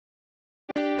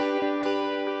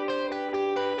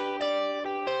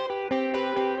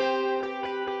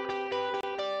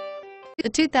The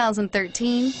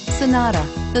 2013 Sonata.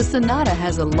 The Sonata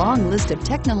has a long list of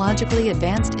technologically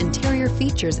advanced interior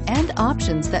features and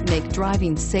options that make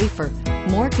driving safer,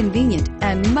 more convenient,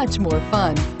 and much more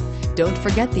fun. Don't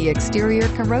forget the exterior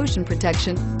corrosion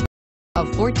protection. A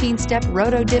 14-step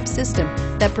roto-dip system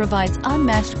that provides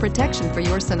unmatched protection for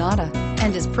your Sonata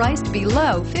and is priced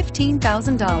below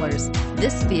 $15,000.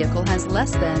 This vehicle has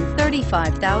less than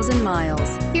 35,000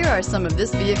 miles. Here are some of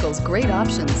this vehicle's great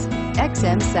options: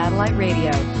 XM satellite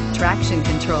radio, traction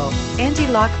control,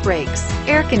 anti-lock brakes,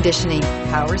 air conditioning,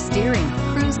 power steering,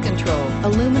 cruise control,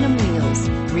 aluminum wheels,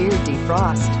 rear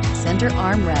defrost, center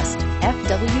armrest,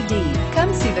 FWD.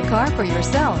 Come see the car for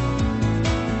yourself.